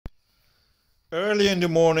Early in the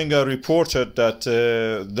morning, I reported that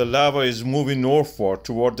the lava is moving northward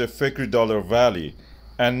toward the Fagridalur valley,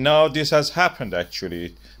 and now this has happened.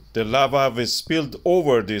 Actually, the lava has spilled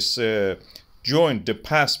over this joint, the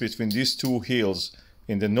pass between these two hills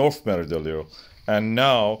in the North Meradalir, and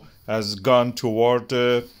now has gone toward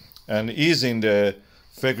and is in the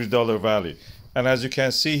Fagridalur valley. And as you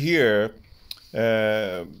can see here,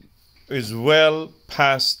 is well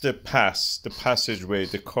past the pass, the passageway,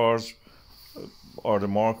 the cars or the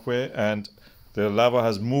markway, and the lava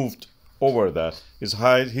has moved over that. It's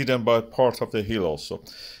hidden by part of the hill also.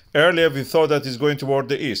 Earlier we thought that it's going toward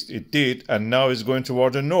the east. It did, and now it's going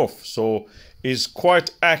toward the north. So it's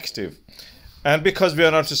quite active. And because we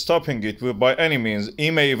are not stopping it by any means,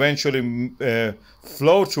 it may eventually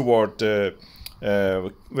flow toward where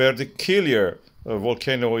the Kilier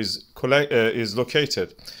volcano is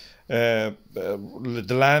located. The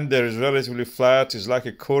land there is relatively flat. It's like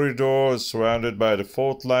a corridor surrounded by the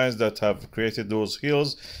fault lines that have created those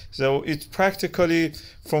hills. So it's practically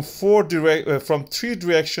from three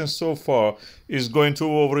directions so far is going to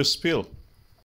overspill.